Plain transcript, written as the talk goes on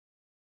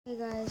Hey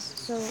guys,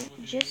 so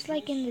just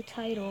like in the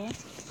title,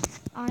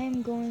 I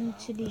am going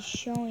to be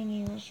showing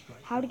you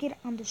how to get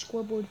on the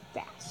scoreboard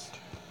fast.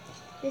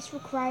 This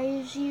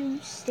requires you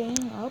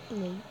staying up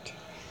late.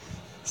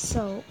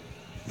 So,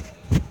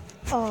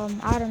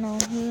 I don't know,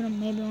 you're gonna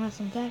maybe want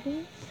some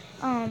caffeine.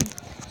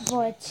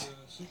 But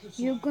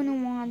you're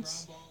gonna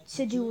want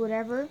to do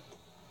whatever.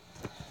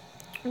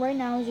 Right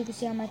now, as you can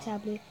see on my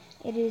tablet,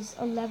 it is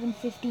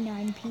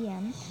 11:59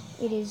 p.m.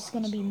 It is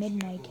gonna be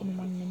midnight in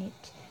 1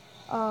 minute.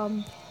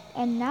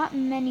 And not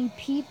many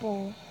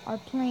people are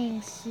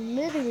playing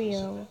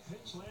Slitherio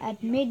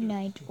at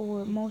midnight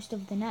or most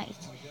of the night.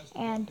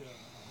 And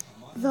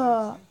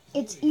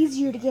it's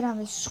easier to get on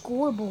the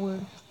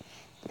scoreboard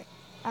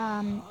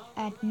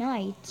at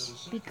night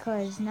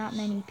because not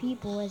many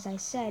people, as I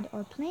said,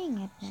 are playing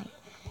at night.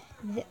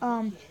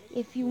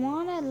 If you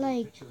wanna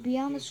be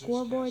on the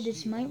scoreboard,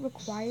 this might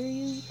require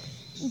you.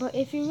 But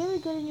if you're really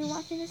good and you're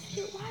watching this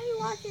video, why are you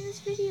watching this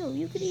video?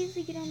 You could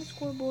easily get on the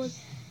scoreboard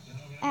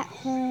at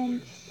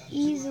home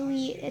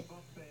easily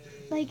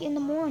like in the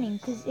morning,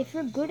 because if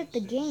you're good at the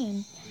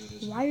game,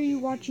 why are you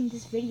watching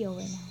this video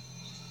right now?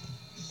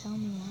 Tell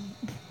me why.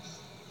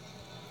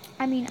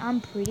 I mean, I'm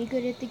pretty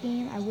good at the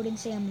game. I wouldn't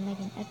say I'm like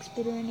an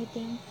expert or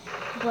anything,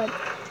 but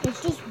it's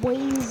just way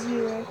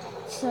easier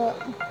to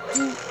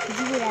do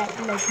it at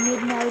like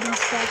midnight and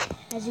stuff.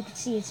 As you can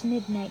see, it's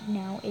midnight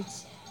now.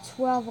 It's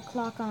 12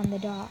 o'clock on the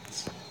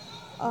dot.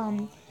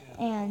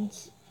 And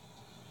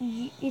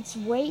it's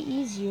way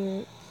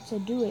easier to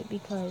do it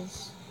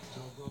because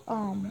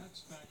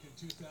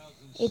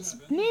it's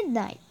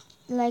midnight,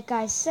 like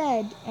I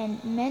said,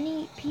 and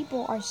many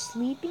people are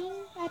sleeping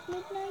at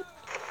midnight.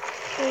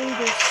 They're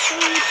either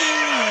sleeping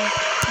or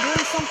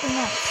doing something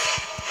else.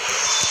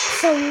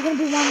 So you're going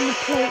to be wanting to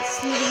play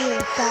Slither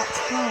at that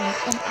time,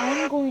 and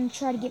I'm going to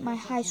try to get my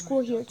high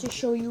score here to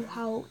show you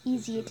how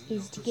easy it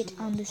is to get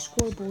on the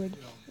scoreboard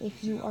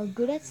if you are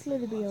good at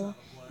Slither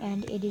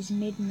and it is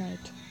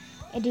midnight.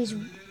 It is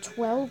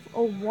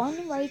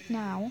 12:01 right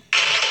now.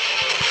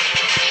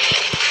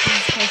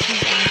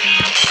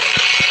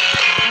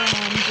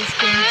 I'm just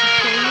going to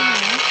show you now.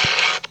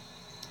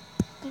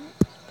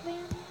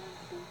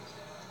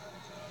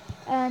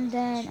 And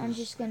then I'm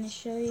just going to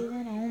show you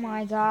then. Oh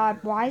my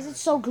god, why is it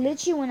so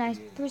glitchy when I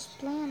first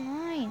play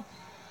online?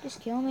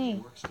 Just kill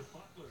me.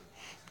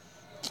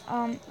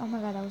 Oh my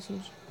god, that was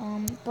huge.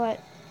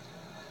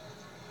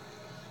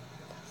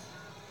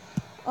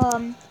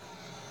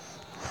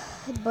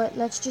 But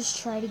let's just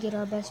try to get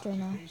our best right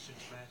now.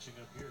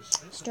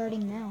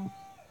 Starting now.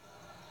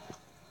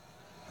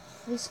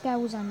 This guy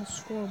was on the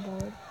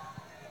scoreboard.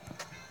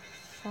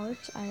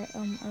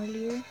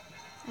 Earlier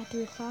at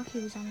 3 o'clock he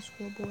was on the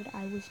scoreboard.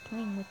 I was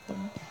playing with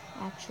him,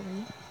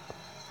 actually.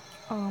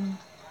 I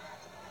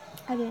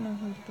didn't know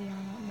who to be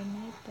on at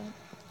midnight, but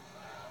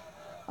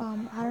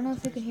I don't know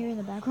if you can hear in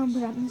the background,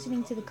 but I'm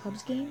listening to the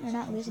Cubs game. Or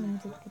not listening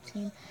to the Cubs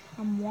game.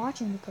 I'm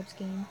watching the Cubs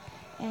game,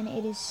 and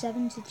it is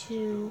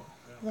 7-2.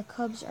 The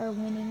Cubs are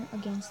winning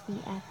against the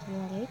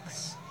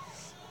Athletics.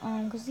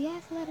 Because the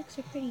Athletics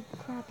are pretty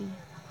crappy.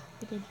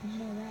 You didn't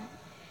know that.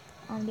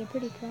 They're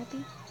pretty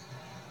crappy.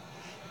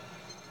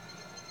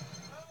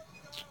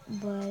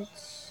 But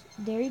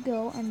there you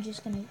go. I'm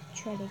just gonna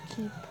try to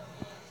keep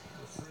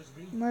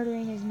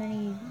murdering as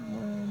many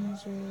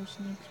worms or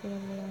snakes,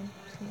 whatever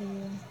they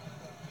are.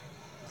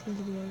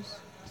 Slithers.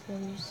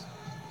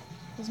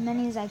 As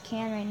many as I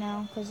can right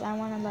now, because I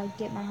want to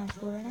get my high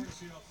score right now.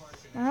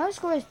 My high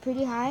score is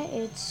pretty high.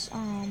 It's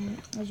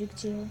as you can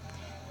see here,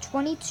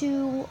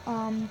 22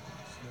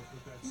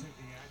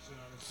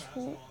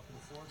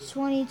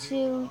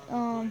 22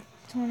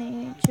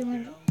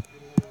 2200.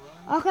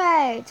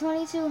 Okay,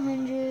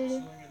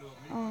 2200.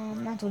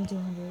 Not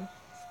 2200.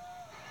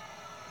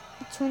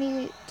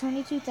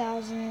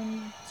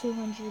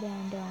 22,200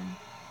 and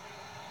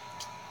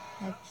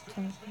like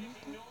 20.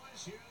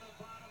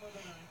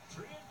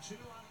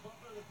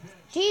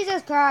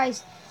 Jesus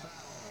Christ!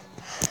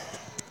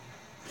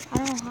 I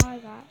don't know how I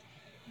got,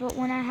 but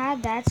when I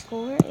had that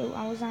score,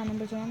 I was on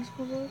number 2 on the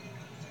scoreboard.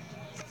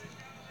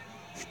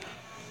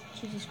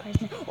 Jesus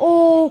Christ! Man.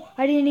 Oh,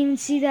 I didn't even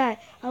see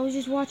that. I was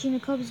just watching the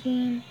Cubs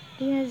game.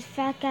 Looking at this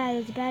fat guy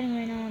that's batting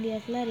right now on the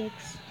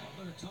Athletics.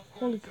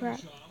 Holy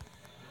crap!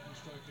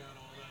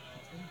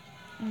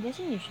 I'm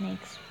guessing they're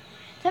snakes.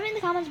 Tell me in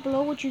the comments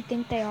below what you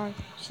think they are,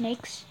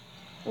 snakes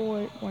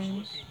or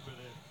worms.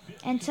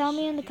 And tell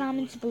me in the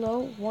comments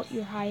below what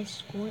your highest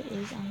score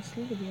is on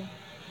Slither.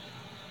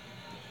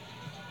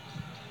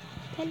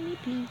 Tell me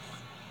please.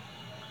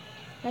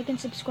 Like and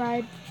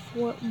subscribe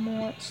for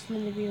more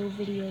Slither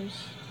videos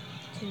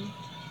too.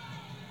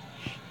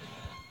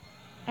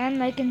 And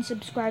like and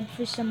subscribe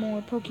for some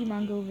more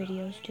Pokemon Go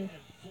videos too.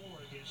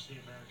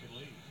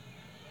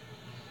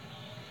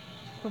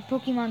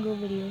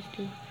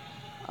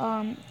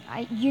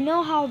 You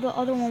know how the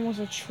other one was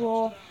a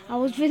troll? I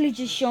was really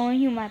just showing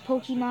you my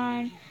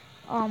Pokemon,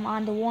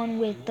 on the one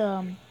with,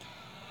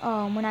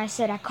 when I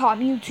said I caught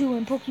Mewtwo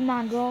in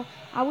Pokemon Go.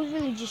 I was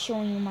really just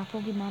showing you my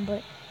Pokemon,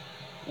 but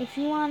if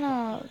you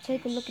wanna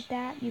take a look at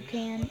that, you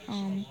can,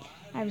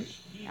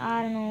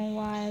 I don't know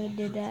why I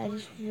did that. I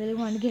just really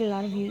wanted to get a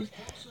lot of views.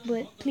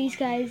 But please,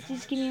 guys,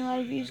 just give me a lot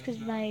of views because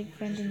my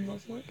friend thinks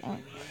that's it.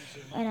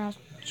 And I'll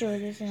show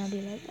this and I'll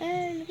be like,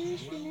 hey, look at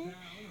this shit,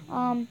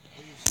 man.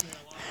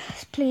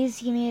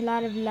 Please give me a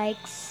lot of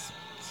likes.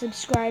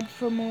 Subscribe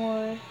for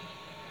more.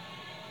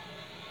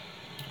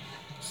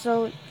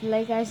 So,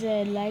 like I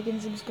said, like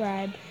and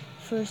subscribe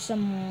for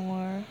some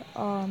more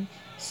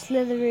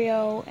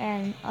Slitherio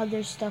and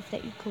other stuff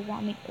that you could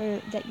want me or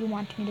that you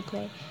want me to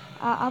play.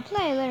 I'll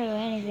play literally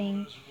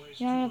anything.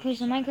 You want me to play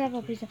some Minecraft?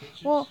 I'll play some.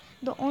 Well,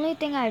 the only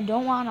thing I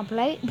don't want to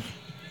play,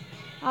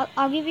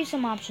 I'll give you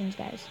some options,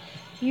 guys.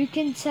 You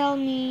can tell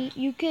me.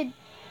 You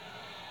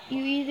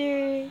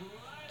either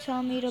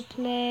tell me to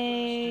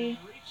play.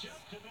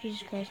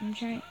 Jesus Christ, I'm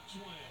trying.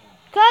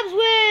 Cubs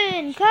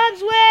win!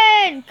 Cubs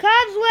win!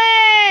 Cubs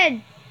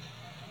win!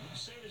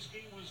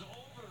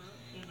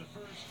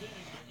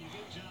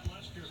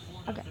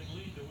 Okay.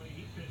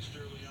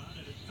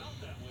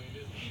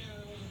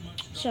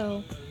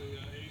 So,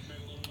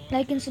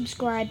 like and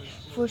subscribe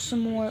for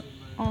some more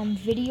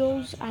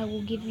videos. I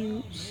will give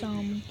you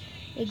some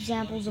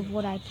examples of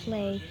what I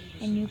play,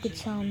 and you could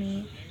tell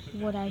me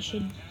what I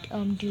should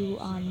do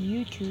on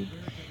YouTube.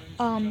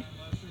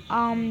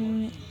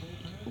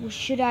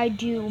 Should I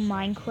do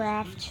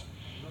Minecraft?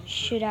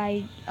 Should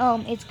I?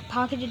 It's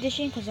Pocket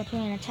Edition because I play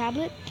on a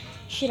tablet.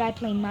 Should I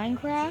play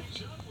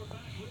Minecraft?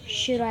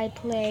 Should I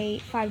play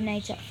Five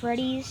Nights at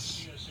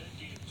Freddy's?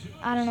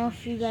 I don't know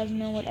if you guys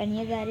know what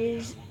any of that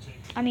is.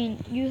 I mean,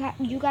 you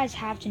guys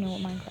have to know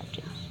what Minecraft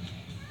is.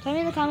 Tell me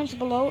in the comments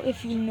below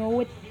if you know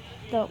what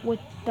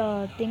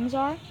the things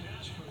are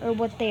or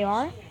what they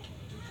are,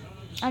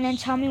 and then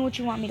tell me what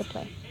you want me to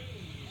play.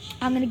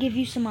 I'm gonna give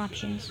you some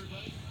options.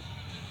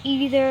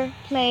 Either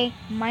play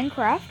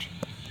Minecraft.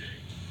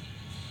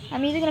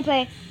 I'm either gonna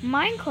play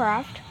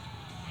Minecraft.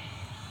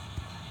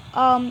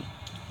 I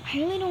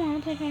really don't want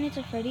to play Five Nights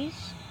at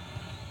Freddy's.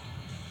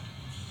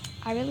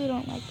 I really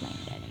don't like playing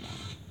that anymore.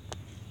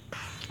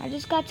 I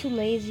just got too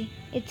lazy.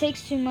 It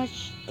takes too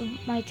much of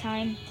my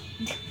time.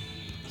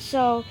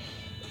 So,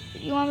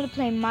 you want me to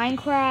play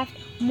Minecraft,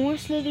 more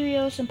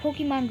Slitherio, some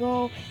Pokemon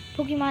Go,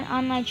 Pokemon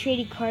Online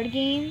Trading Card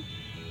Game.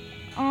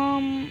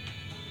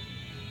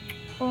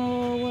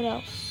 What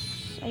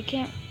else? I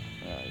can't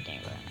really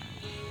think right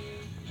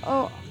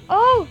now.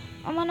 Oh!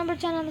 I'm on number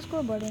 10 on the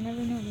scoreboard. I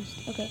never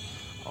noticed. Okay.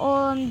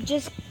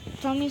 Just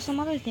tell me some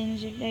other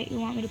things that you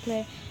want me to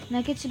play, and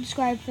I could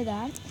subscribe for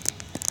that.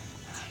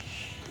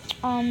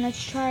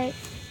 Let's try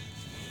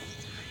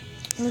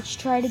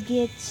to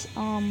get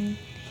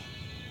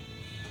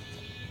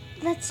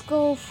let's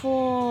go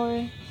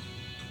for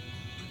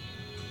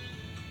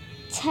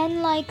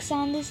 10 likes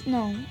on this.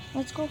 No,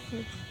 let's go for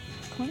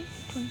 20.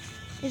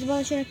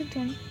 Isabella, should I pick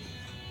 20?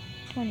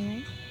 20,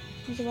 right?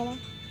 Isabella?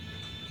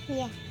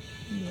 Yeah.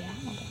 Yeah,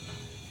 okay.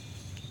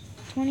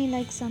 20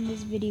 likes on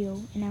this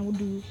video, and I will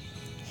do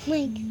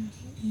Like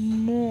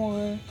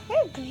more.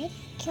 you're good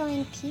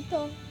killing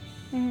people.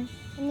 Mm-hmm.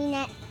 I mean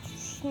that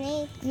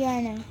snake. Yeah,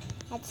 I know.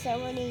 That's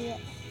Slitherio.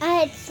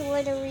 It's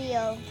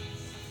Slitherio.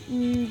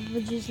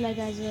 But just like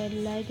I said,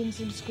 like and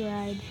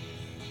subscribe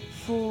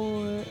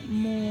for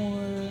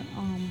more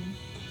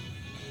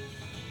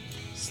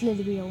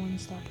Slitherio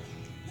and stuff.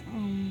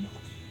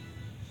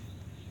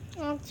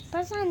 Let's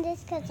press on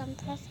this because I'm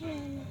pressing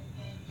on it.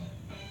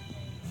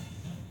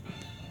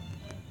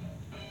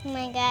 Oh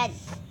my god.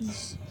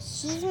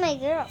 She's my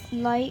girl.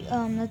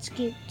 Let's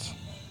get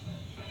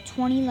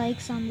 20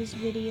 likes on this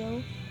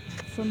video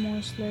for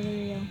more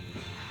Slitherio.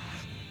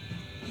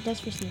 That's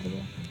for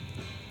Slitherio.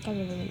 I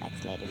really like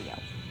Slitherio.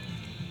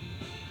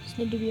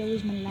 Slitherio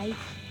is my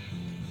life.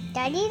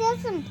 Daddy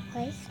doesn't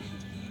play.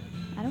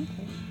 I don't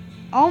play.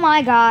 Oh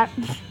my god.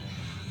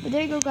 But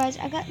there you go, guys.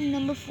 I got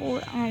number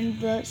 4 on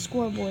the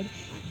scoreboard.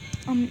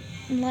 We're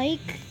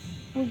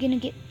gonna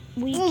get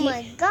we Oh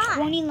my get God.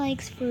 20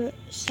 likes for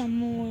some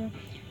more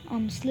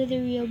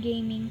Slitherio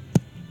gaming.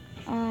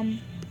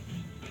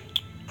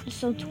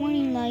 So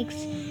 20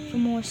 likes for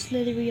more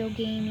Slitherio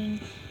gaming.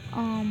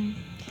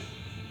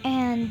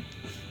 And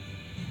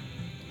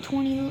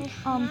 30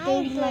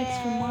 likes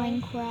for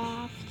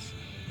Minecraft.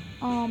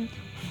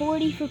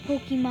 40 for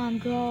Pokemon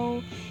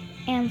Go,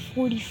 and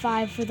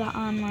 45 for the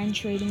online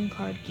trading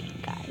card game,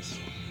 guys.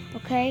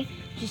 Okay?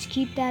 Just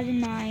keep that in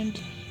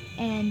mind,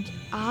 and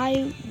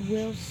I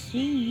will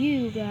see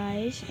you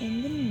guys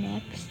in the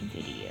next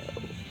video.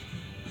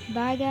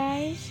 Bye,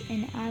 guys,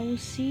 and I will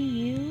see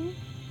you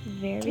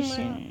very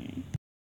soon.